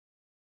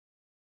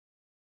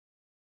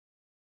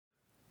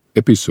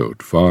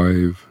Episode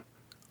 5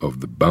 of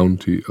The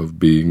Bounty of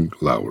Being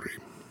Lauri.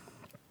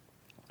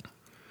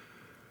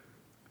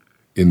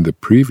 In the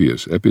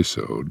previous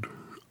episode,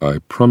 I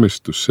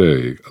promised to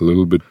say a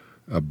little bit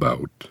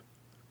about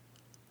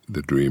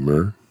the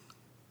dreamer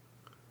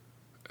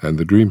and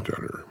the dream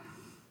teller.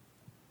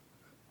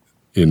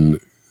 In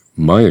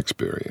my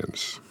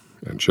experience,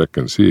 and check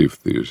and see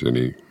if there's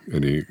any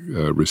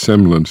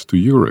resemblance to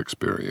your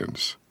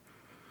experience,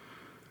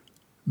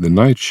 the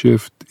night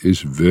shift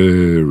is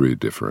very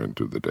different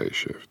to the day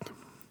shift.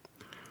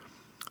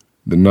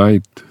 The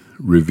night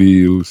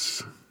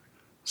reveals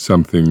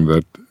something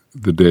that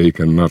the day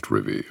cannot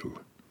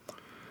reveal.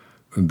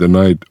 The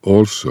night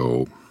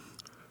also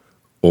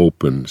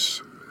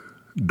opens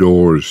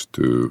doors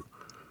to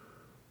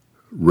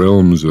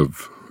realms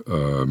of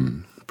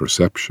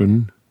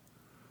perception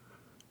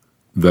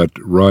that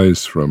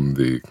rise from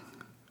the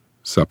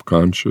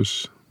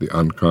subconscious, the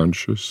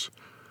unconscious,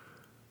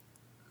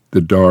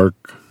 the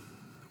dark,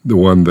 the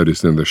one that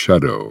is in the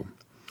shadow,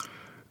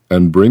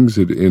 and brings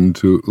it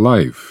into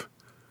life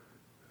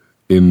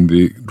in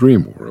the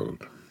dream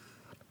world.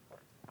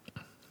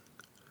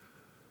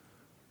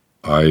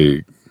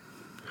 I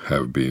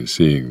have been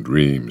seeing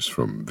dreams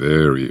from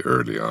very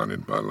early on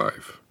in my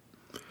life.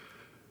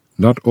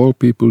 Not all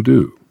people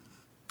do.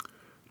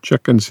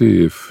 Check and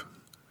see if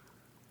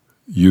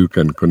you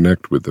can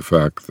connect with the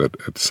fact that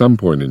at some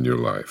point in your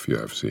life you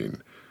have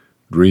seen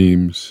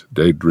dreams,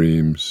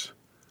 daydreams,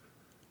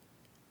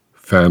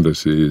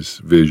 fantasies,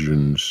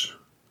 visions,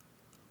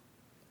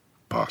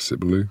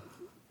 possibly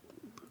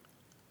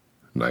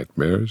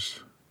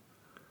nightmares,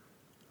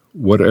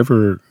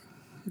 whatever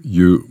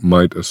you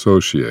might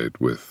associate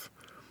with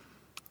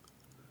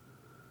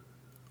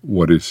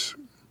what is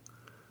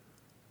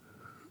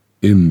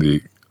in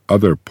the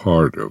other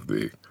part of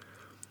the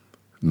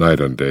night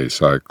and day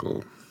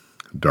cycle,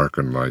 dark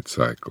and light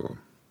cycle.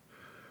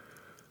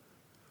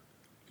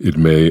 It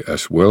may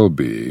as well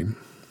be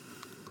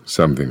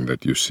something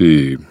that you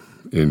see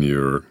in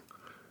your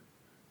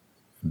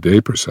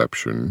day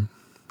perception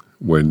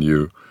when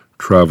you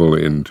travel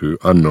into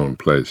unknown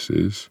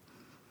places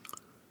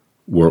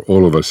where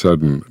all of a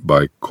sudden,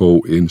 by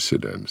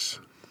coincidence,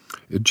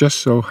 it just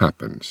so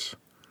happens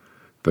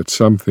that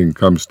something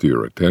comes to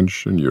your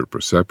attention, your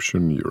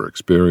perception, your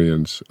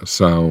experience, a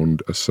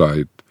sound, a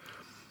sight,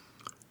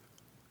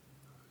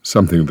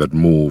 something that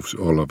moves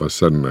all of a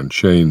sudden and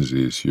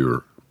changes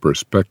your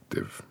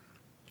perspective.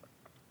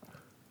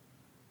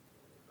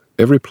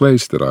 Every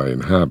place that I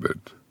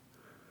inhabit,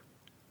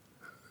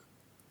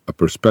 a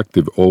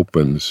perspective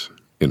opens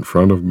in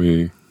front of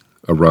me,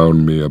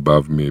 around me,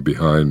 above me,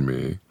 behind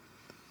me.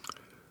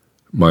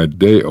 My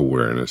day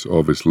awareness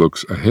always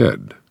looks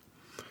ahead,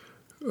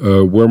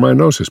 where my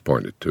nose is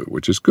pointed to,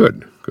 which is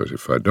good, because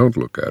if I don't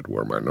look at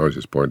where my nose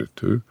is pointed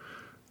to,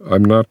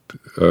 I'm not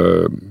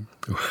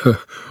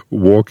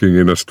walking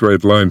in a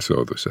straight line,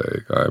 so to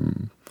say.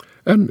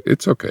 And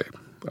it's okay.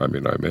 I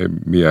mean, I may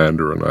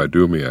meander, and I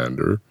do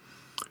meander.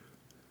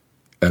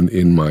 And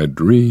in my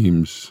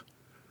dreams,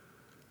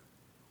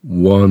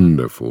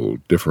 wonderful,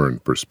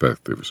 different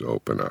perspectives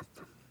open up.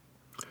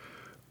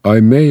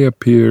 I may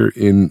appear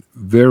in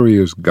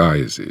various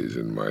guises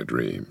in my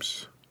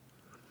dreams.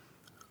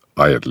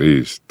 I've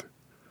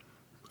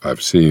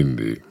seen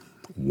the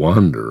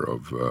wonder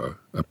of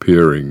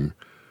appearing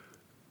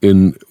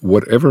in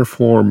whatever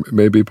form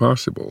may be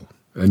possible.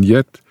 And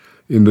yet,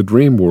 in the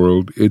dream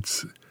world,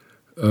 it's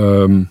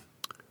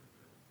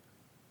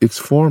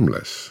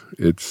formless.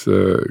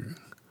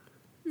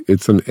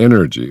 It's an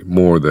energy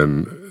more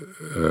than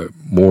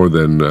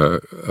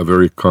a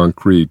very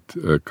concrete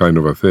kind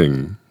of a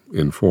thing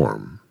in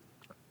form.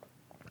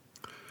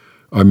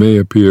 I may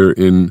appear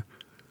in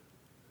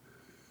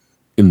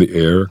the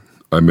air.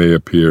 I may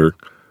appear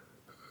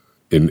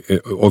in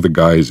all the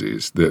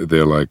guises.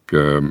 They're like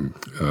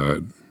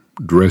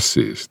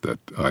dresses that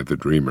I, the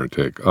dreamer,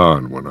 take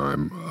on when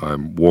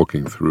I'm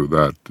walking through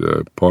that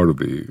part of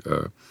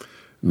the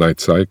night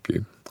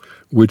psyche,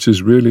 which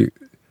is really,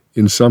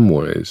 in some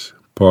ways,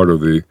 part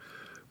of the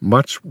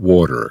much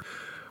water.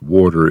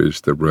 Water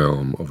is the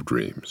realm of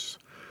dreams.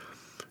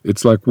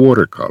 It's like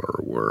watercolor,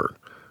 where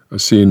a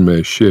scene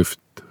may shift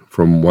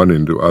from one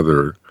into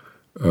other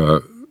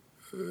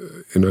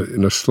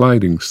in a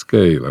sliding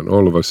scale, and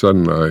all of a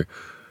sudden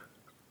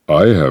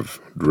I have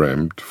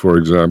dreamt, for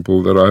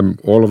example, that I'm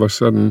all of a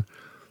sudden,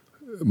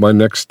 my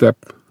next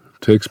step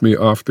takes me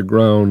off the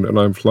ground and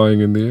I'm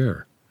flying in the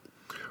air.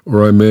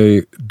 Or I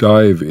may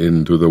dive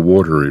into the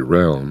watery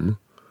realm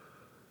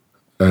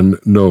and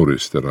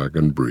notice that I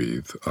can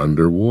breathe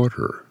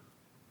underwater.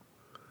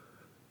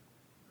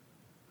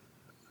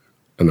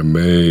 An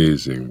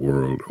amazing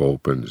world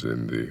opens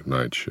in the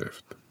night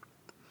shift.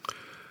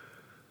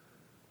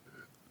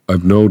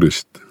 I've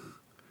noticed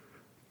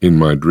in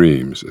my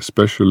dreams,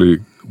 especially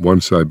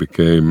once I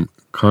became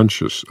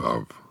conscious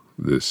of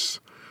this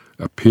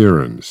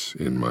appearance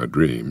in my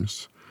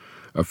dreams,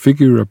 a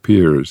figure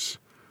appears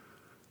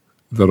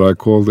that I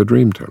call the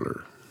dream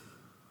teller.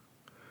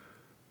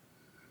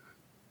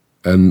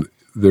 And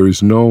there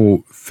is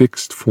no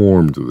fixed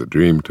form to the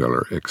dream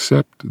teller,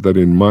 except that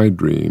in my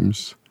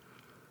dreams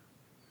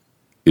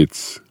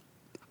it's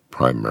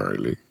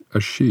primarily a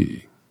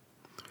she,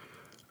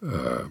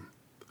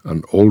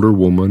 an older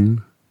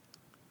woman,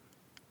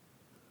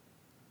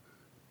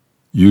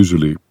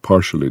 usually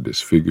partially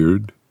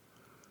disfigured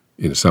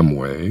in some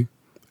way,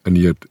 and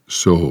yet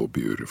so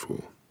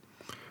beautiful.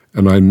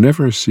 And I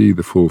never see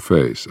the full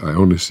face. I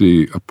only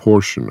see a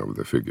portion of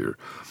the figure.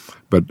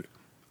 But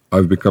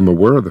I've become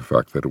aware of the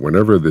fact that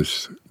whenever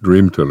this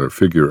dream teller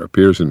figure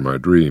appears in my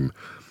dream,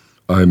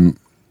 I'm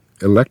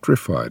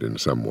electrified in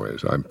some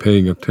ways. I'm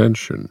paying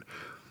attention.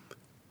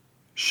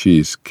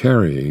 She's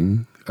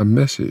carrying a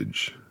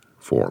message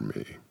for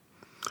me.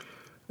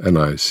 And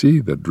I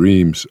see that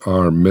dreams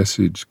are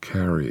message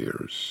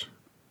carriers.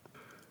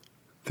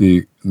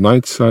 The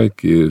night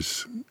psyche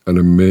is an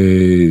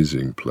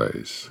amazing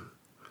place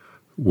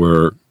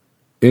where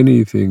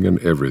anything and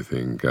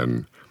everything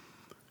can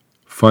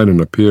find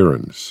an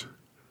appearance,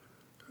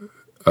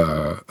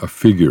 a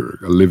figure,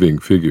 a living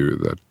figure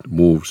that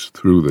moves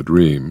through the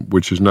dream,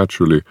 which is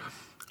naturally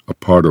a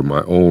part of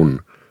my own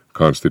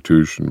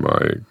constitution,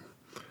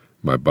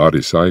 my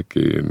body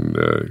psyche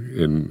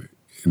in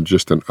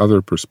just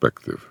another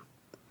perspective.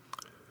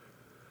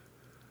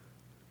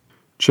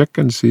 Check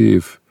and see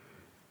if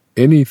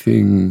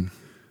anything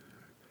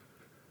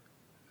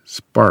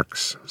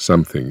sparks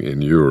something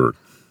in your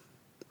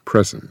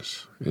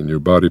presence, in your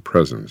body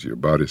presence, your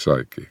body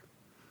psyche.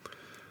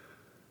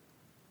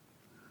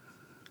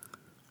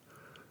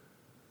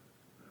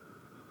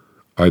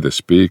 I, the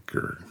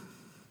speaker,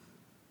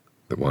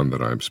 the one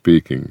that I'm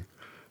speaking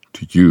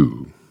to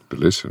you, the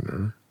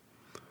listener,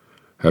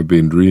 have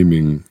been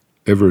dreaming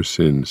ever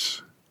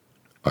since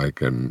I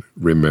can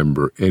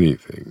remember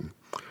anything.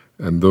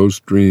 And those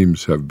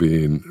dreams have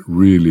been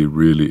really,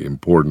 really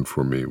important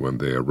for me when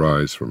they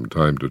arise from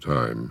time to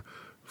time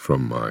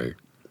from my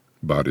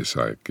body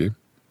psyche.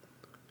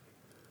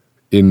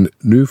 In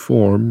new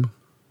form,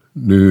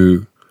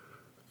 new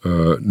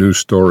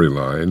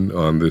storyline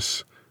on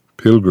this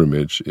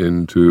pilgrimage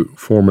into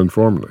form and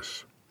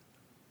formless.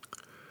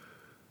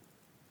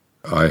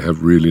 I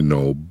have really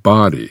no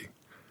body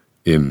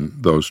in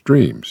those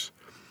dreams.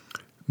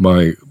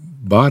 My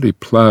body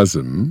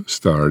plasm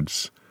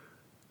starts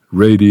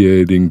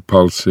radiating,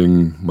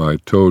 pulsing, my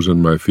toes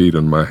and my feet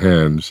and my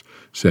hands,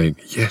 saying,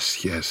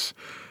 yes, yes,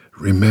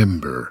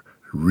 remember,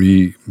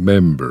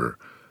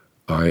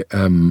 I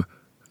am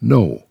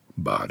no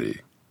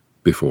body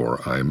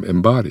before I'm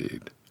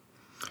embodied.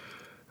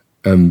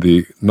 And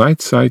the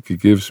night psyche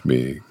gives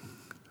me,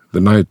 the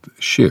night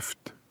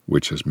shift,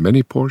 which has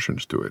many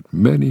portions to it,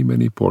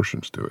 many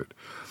portions to it,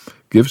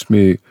 gives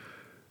me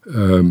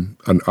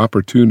an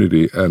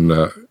opportunity and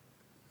a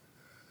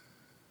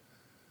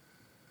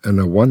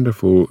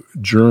wonderful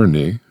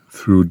journey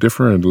through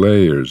different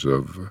layers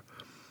of,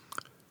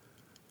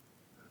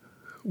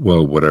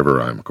 well,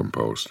 whatever I'm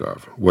composed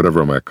of,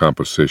 whatever my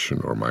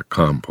composition or my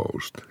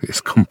compost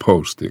is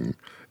composting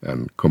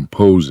and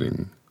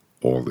composing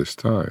all this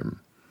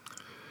time.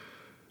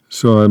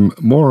 So I'm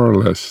more or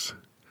less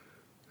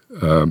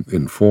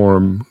in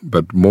form,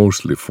 but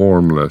mostly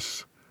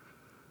formless,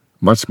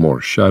 much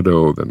more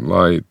shadow than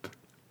light.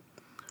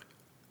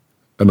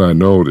 And I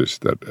notice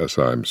that as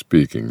I'm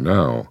speaking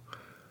now,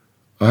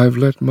 I've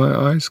let my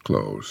eyes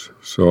close,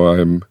 so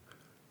I'm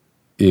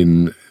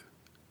in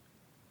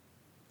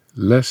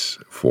less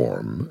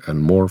form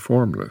and more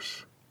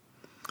formless.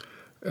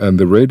 And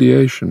the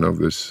radiation of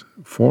this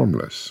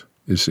formless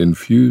is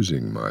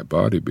infusing my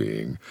body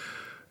being,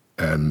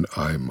 and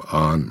I'm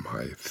on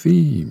my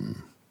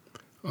theme.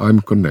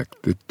 I'm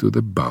connected to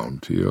the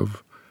bounty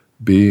of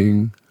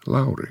being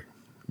Lauri,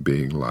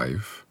 being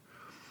life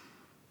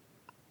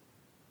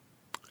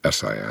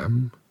as I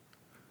am,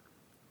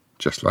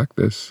 just like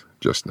this,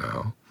 just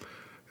now,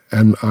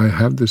 and I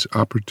have this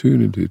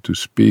opportunity to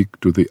speak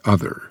to the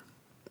other,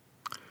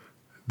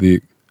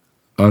 the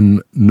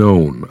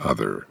unknown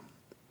other,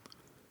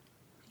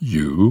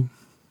 you,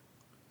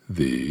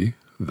 thee,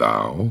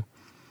 thou,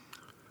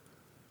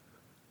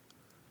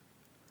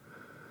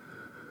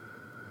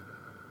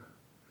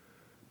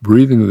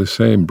 breathing the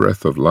same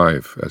breath of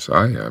life as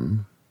I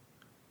am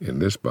in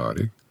this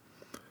body,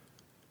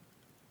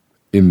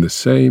 in the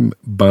same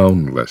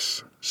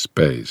boundless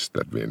space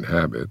that we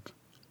inhabit,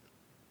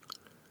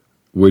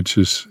 which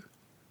is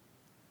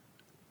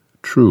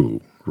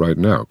true right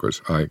now,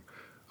 because I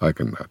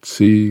cannot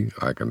see,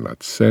 I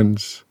cannot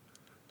sense.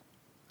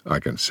 I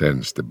can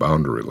sense the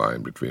boundary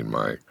line between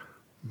my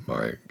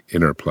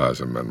inner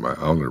plasm and my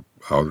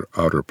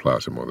outer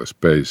plasm, or the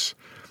space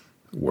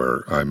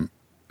where I'm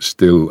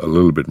still a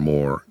little bit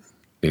more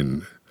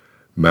in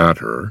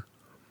matter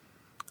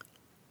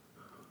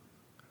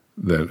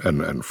than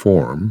and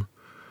form.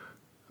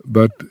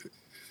 But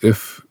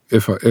if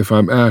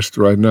I'm asked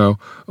right now,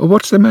 oh,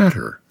 what's the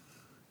matter,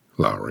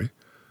 Lauri?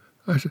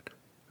 I said,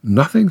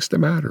 nothing's the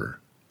matter.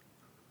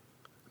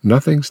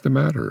 Nothing's the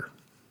matter.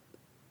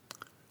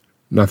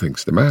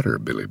 Nothing's the matter,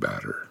 Billy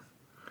Batter.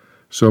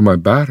 So my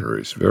batter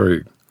is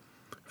very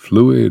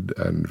fluid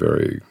and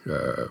very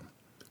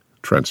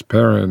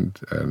transparent,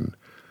 and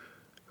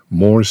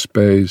more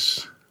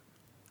space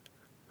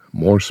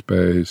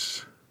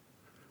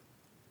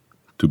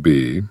to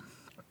be,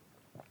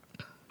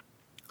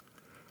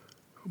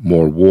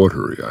 more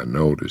watery. I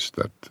noticed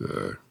that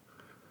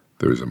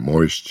there is a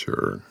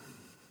moisture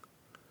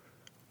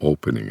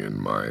opening in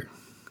my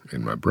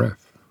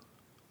breath.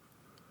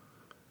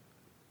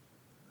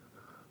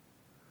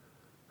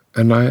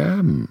 And I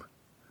am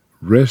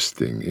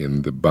resting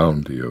in the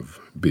bounty of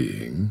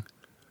being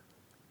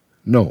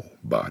no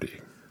body,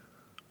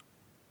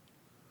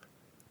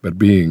 but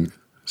being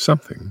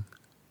something,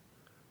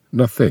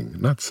 nothing,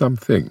 not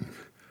something.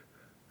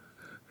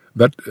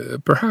 But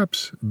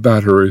perhaps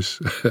batter is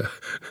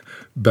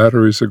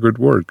a good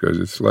word, because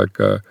it's like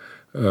a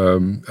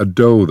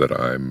dough that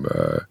I'm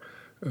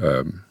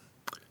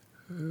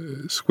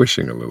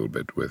squishing a little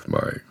bit with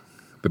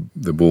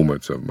the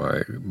movements of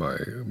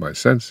my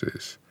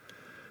senses,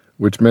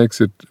 which makes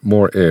it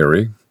more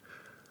airy,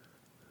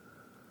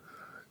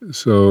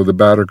 so the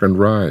batter can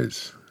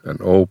rise and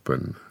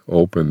open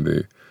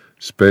the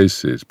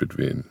spaces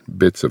between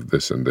bits of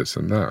this and this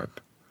and that.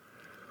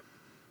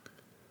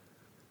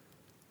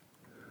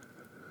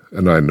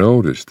 And I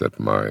notice that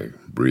my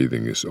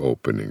breathing is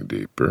opening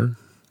deeper.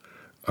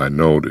 I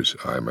notice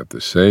I'm at the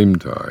same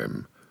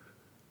time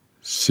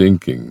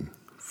sinking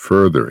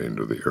further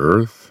into the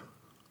earth,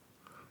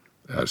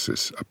 as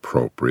is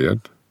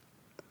appropriate.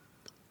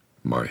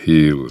 My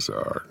heels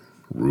are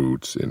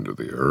roots into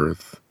the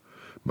earth.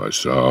 My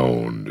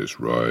sound is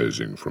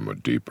rising from a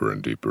deeper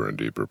and deeper and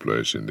deeper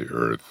place in the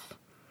earth,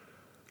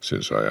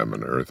 since I am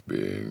an earth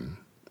being.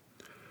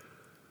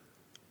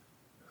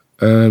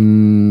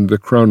 And the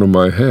crown of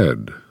my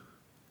head,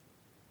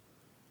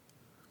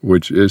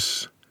 which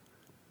is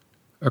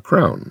a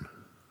crown.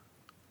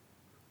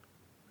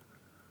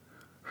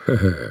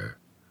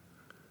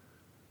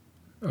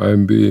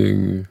 I'm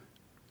being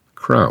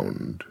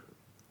crowned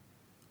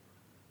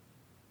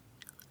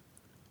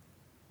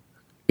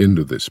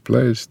into this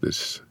place,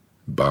 this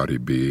body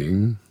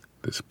being,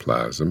 this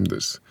plasm,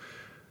 this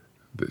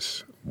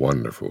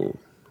wonderful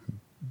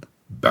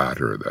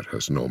batter that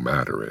has no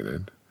matter in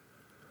it.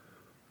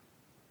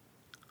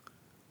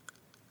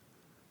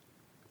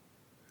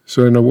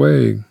 So in a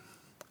way,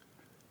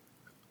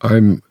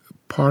 I'm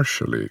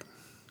partially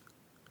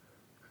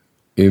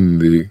in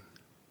the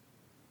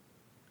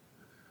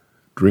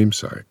dream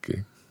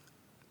psyche.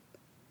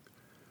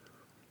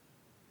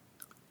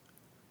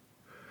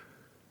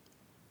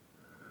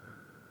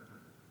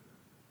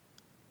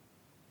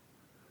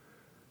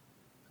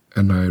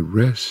 And I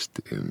rest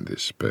in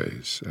this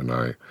space, and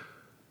I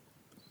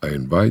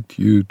invite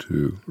you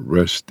to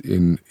rest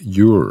in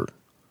your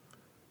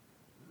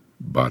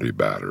body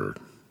batter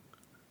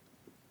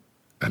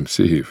and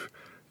see if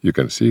you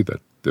can see that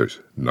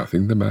there's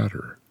nothing the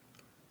matter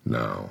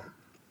now.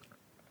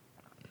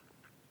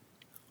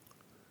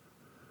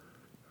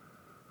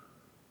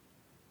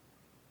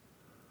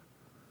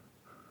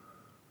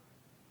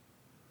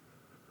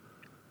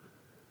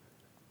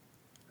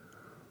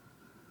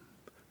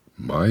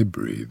 My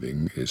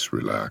breathing is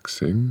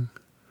relaxing.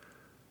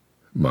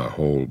 My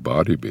whole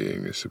body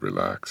being is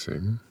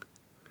relaxing.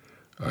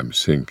 I'm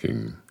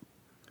sinking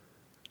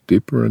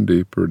deeper and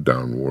deeper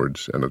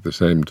downwards, and at the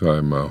same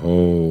time my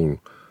whole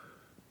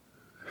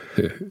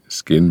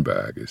skin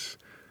bag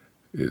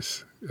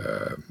is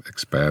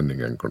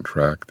expanding and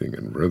contracting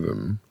in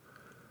rhythm,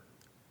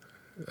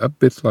 a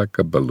bit like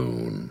a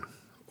balloon,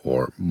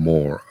 or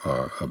more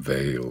a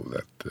veil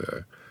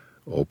that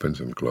opens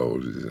and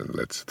closes and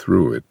lets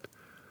through it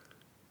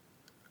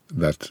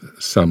that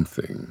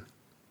something.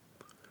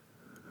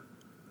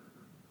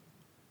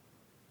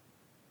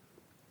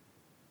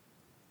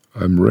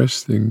 I'm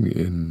resting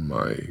in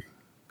my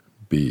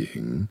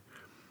being,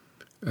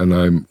 and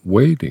I'm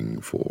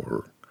waiting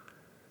for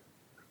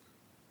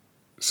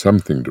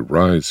something to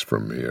rise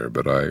from here,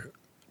 but I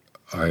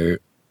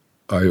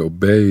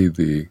obey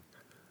the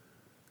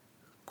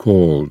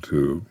call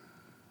to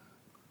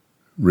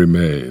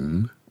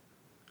remain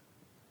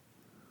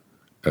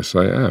as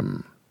I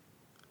am.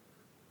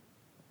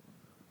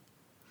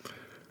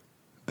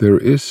 There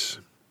is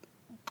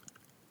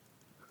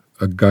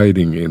a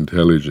guiding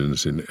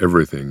intelligence in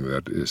everything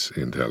that is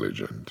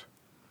intelligent,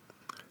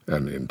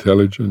 and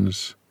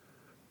intelligence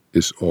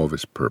is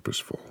always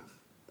purposeful.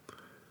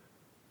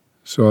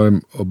 So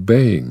I'm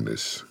obeying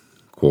this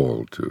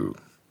call to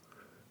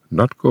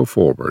not go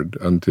forward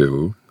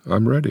until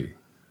I'm ready.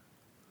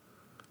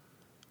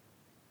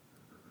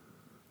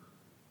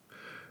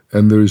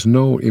 And there is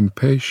no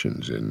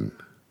impatience in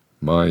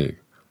my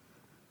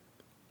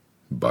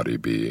body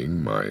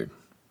being, my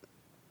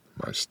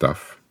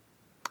stuff.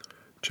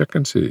 Check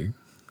and see.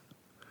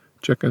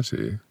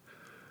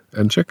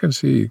 And check and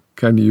see,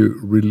 can you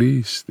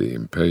release the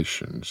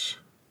impatience?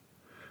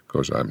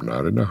 Because I'm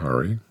not in a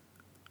hurry.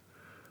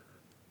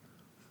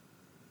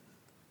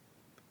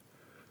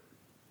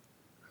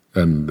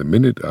 And the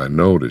minute I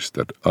notice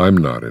that I'm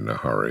not in a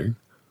hurry,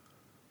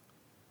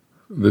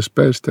 the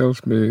space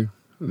tells me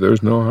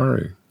there's no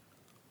hurry.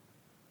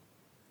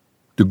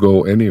 to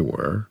go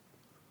anywhere.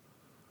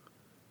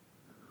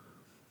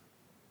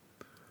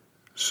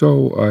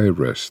 So I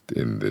rest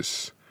in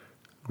this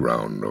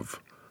ground of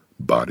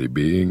body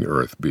being,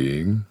 earth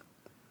being,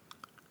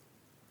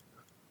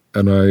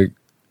 and I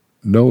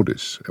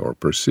notice or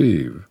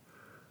perceive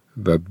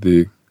that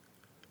the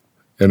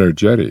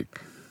energetic,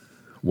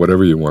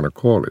 whatever you want to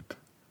call it,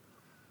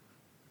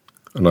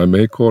 and I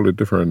may call it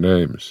different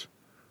names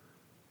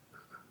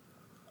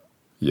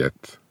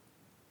yet,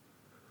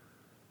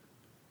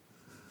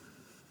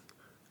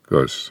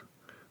 because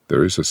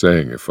there is a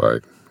saying, if I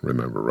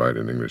remember right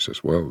in English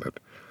as well, that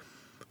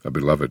a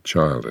beloved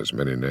child has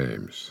many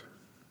names.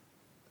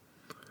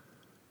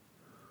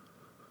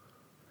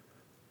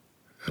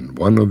 And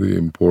one of the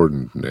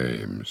important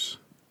names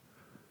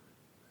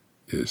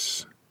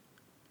is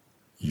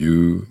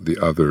you, the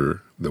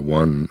other, the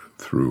one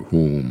through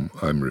whom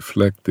I'm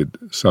reflected,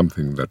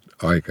 something that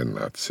I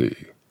cannot see.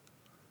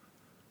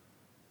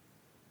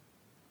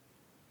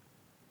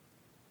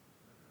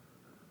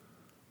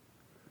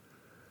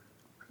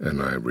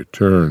 And I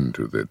return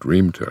to the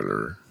dream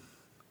teller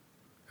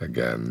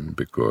again,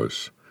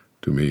 because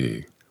to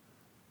me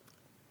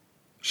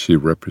she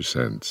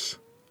represents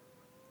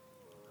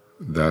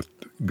that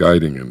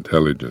guiding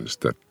intelligence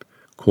that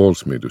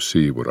calls me to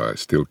see what I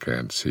still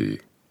can't see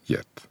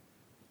yet.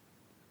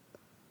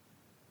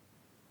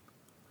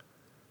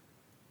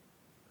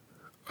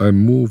 I'm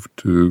moved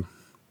to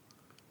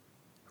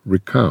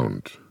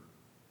recount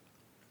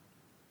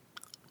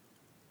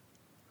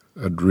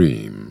a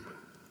dream.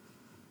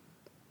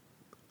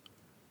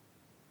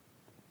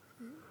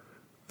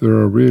 There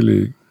are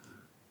really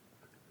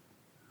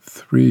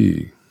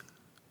three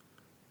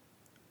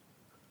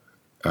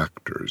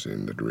actors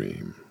in the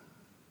dream.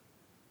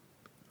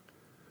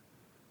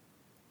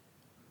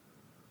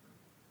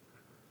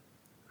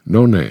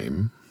 No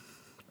name.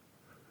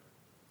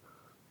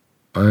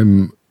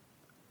 I'm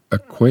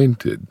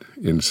acquainted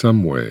in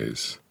some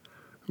ways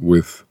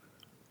with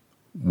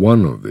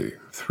one of the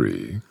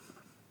three,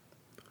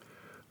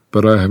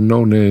 but I have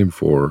no name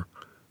for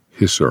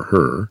his or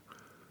her,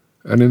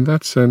 and in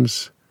that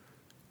sense,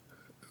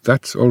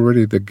 that's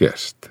already the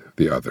guest,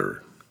 the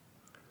other.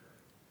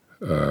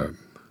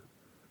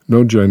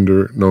 No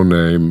gender, no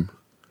name,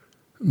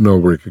 no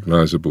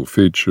recognizable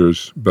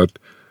features, but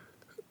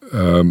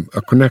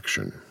a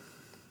connection.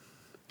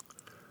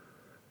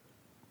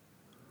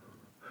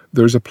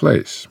 There's a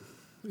place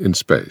in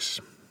space.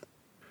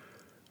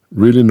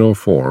 Really no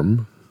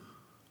form,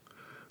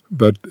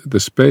 but the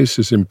space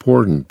is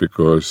important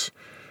because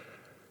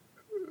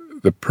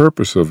the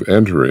purpose of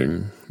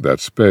entering that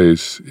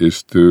space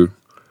is to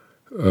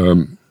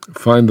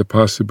find the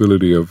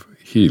possibility of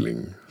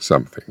healing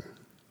something.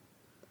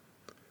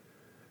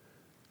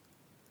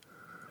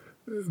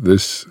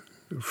 This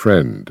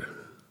friend,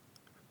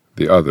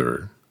 the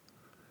other,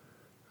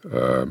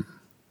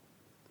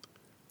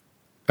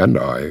 and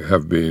I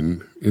have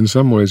been in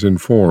some ways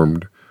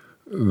informed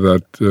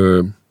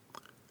that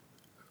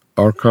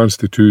our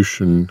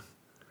constitution,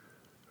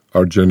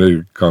 our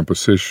genetic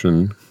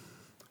composition,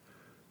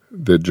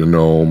 the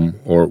genome,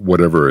 or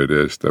whatever it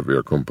is that we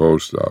are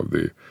composed of,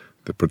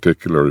 the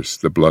particulars,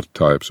 the blood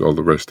types, all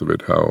the rest of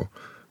it, how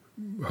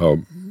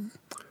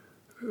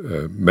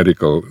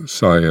medical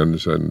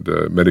science and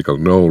medical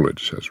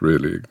knowledge has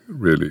really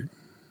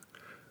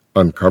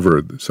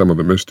uncovered some of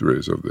the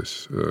mysteries of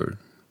this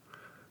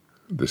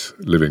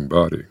living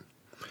body.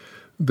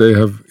 They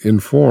have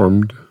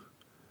informed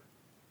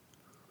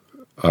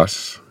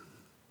us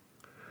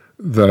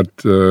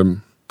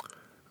that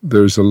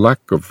there's a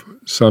lack of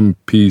some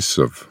piece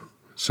of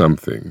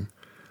something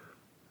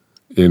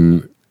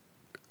in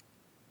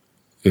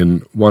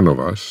one of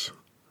us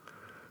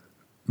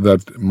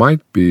that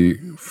might be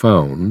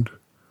found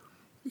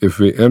if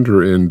we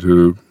enter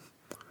into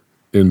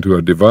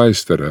a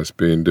device that has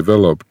been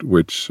developed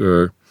which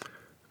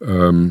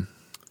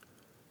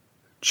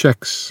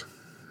checks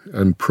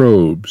and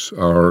probes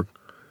our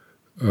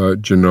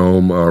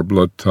genome, our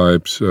blood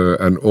types,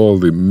 and all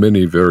the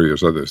many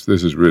various others.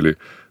 This is really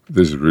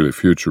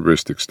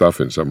futuristic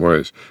stuff in some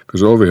ways,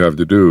 because all we have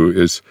to do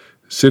is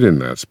sit in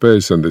that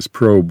space and this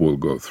probe will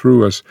go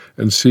through us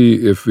and see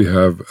if we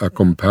have a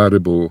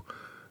compatible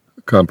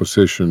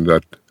composition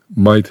that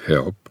might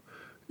help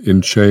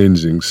in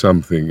changing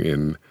something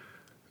in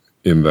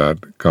that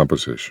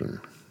composition.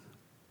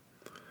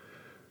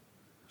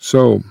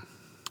 So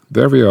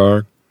there we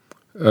are,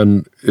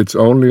 and it's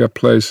only a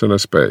place and a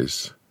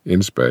space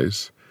in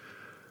space,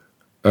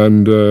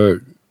 and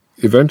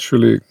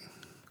eventually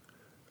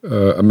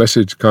a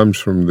message comes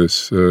from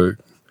this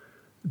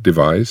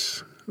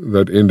device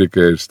that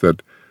indicates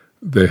that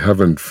they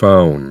haven't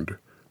found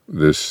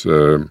this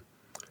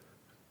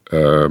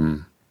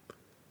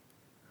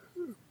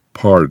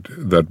part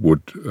that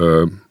would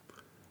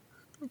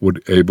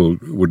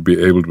be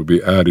able to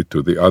be added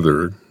to the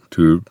other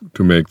to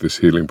make this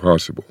healing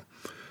possible.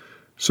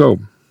 So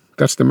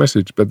that's the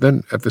message. But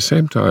then at the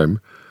same time,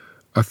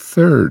 a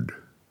third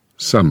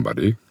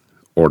somebody,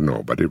 or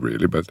nobody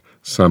really, but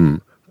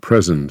some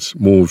presence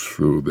moves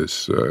through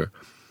this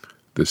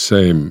the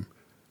same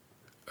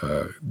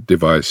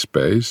device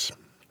space,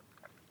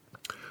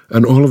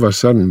 and all of a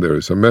sudden there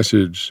is a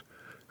message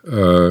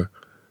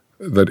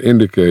that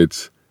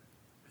indicates,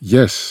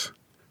 yes,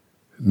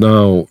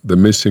 now the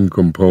missing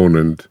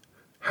component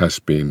has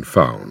been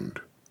found.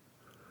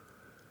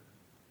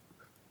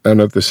 And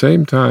at the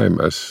same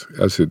time as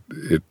it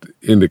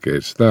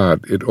indicates that,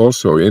 it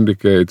also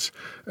indicates,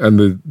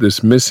 and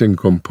this missing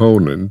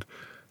component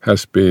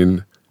has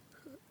been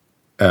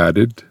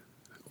added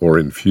or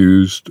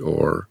infused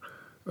or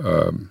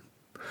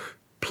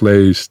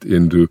placed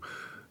into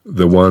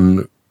the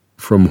one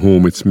from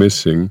whom it's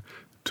missing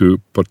to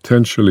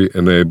potentially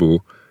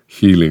enable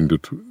healing to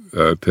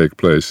take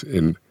place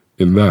in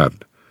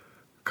that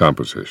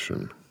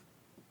composition.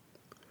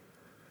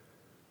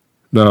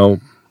 Now,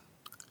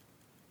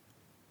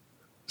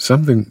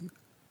 something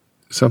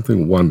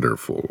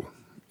wonderful,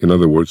 in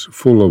other words,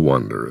 full of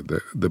wonder,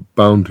 the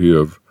bounty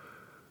of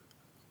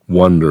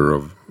wonder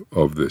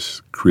of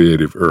this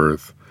creative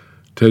earth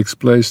takes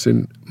place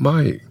in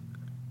my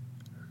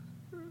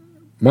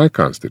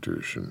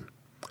constitution.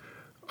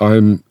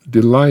 I'm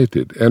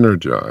delighted,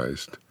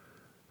 energized,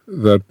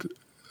 that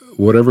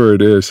whatever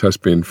it is has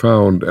been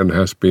found and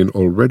has been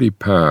already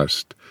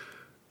passed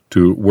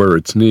to where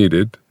it's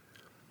needed,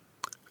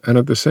 and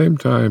at the same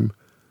time,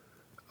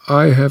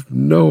 I have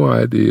no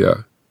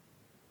idea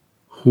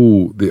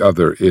who the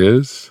other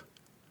is.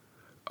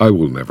 I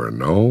will never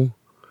know.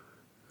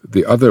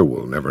 The other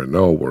will never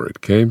know where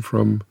it came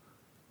from.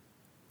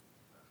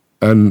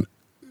 And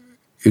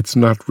it's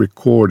not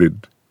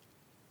recorded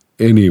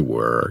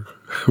anywhere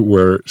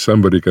where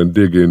somebody can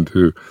dig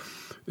into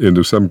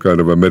some kind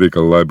of a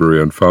medical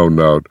library and found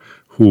out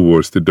who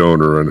was the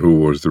donor and who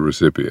was the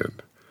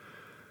recipient.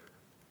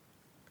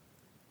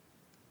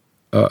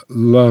 A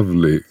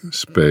lovely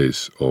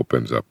space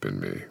opens up in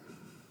me.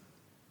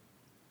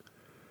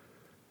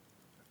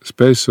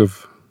 Space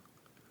of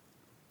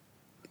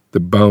the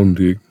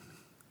bounty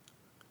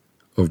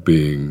of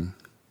being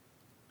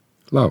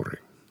Lauri,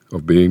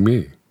 of being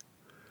me.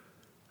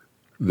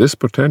 This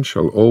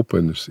potential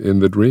opens in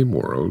the dream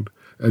world,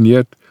 and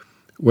yet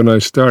when I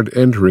start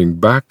entering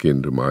back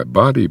into my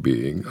body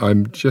being,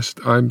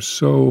 I'm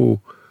so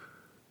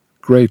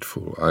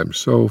grateful, I'm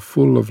so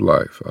full of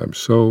life, I'm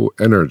so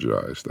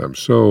energized,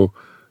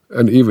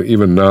 and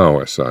even now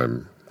as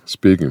I'm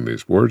speaking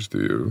these words to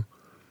you,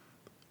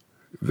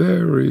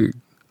 very,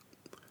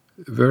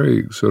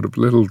 very sort of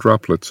little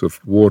droplets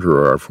of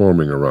water are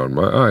forming around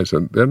my eyes,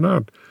 and they're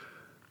not,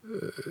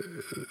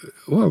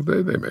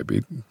 they may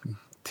be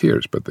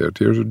tears, but they're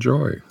tears of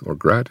joy or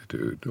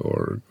gratitude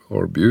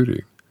or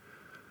beauty.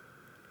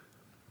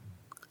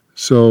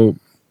 So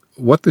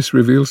what this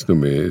reveals to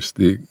me is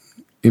the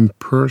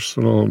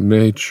impersonal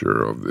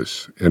nature of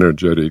this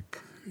energetic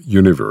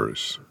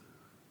universe,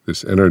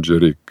 this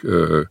energetic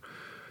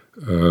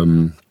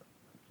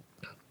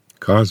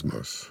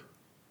cosmos.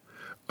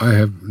 I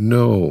have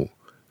no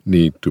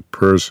need to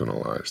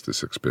personalize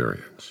this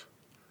experience,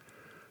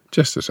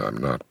 just as I'm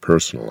not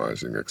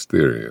personalizing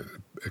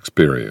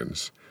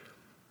experience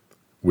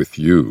with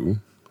you,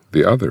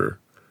 the other.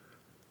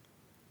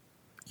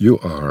 You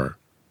are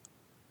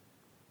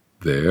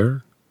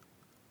there,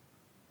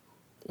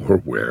 or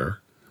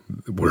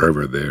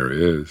wherever there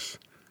is.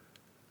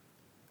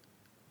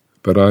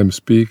 But I'm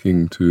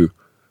speaking to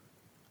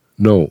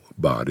no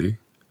body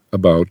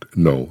about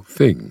no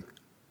thing.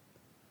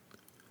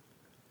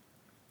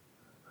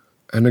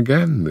 And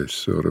again, this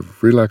sort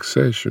of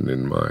relaxation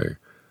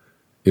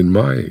in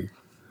my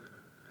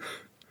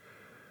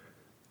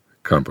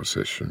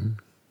composition,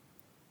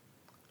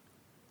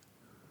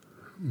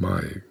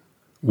 my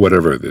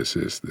whatever this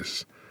is,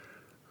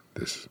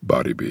 this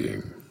body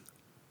being,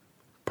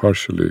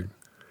 partially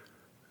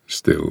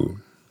still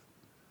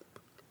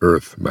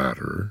earth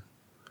matter,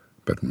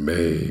 but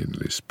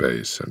mainly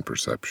space and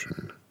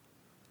perception.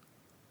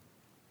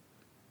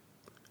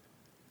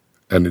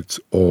 And it's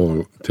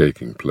all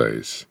taking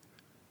place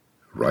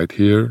right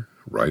here,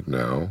 right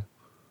now,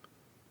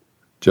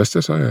 just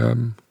as I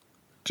am,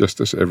 just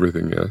as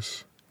everything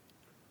is.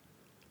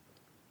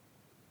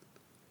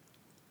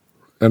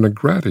 And a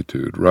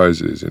gratitude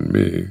rises in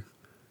me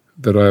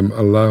that I'm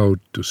allowed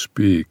to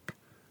speak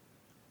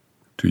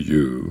to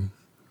you,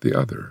 the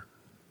other.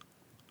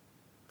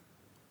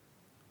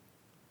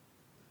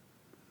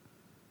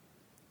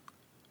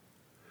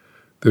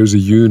 There's a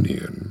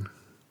union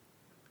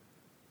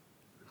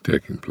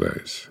taking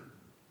place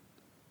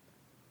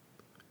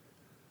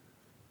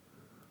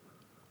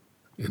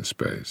in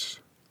space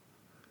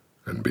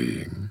and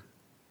being.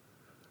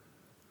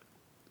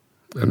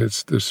 And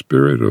it's the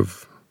spirit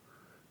of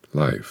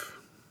life,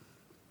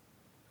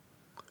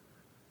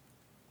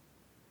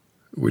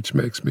 which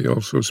makes me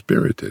also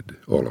spirited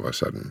all of a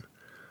sudden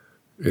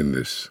in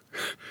this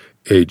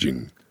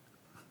aging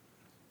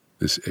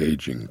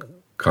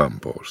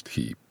compost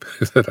heap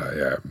that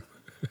I am.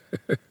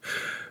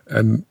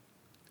 And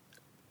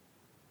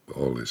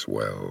all is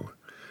well.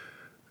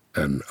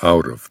 And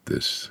out of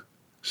this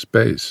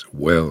space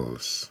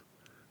wells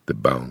the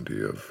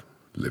bounty of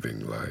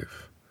living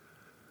life.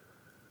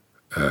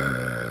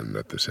 And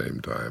at the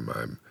same time,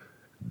 I'm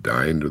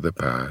dying to the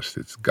past.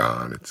 It's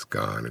gone, it's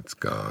gone, it's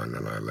gone,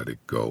 and I let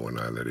it go, and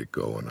I let it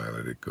go, and I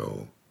let it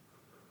go.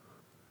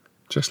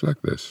 Just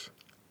like this,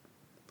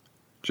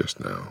 just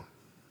now.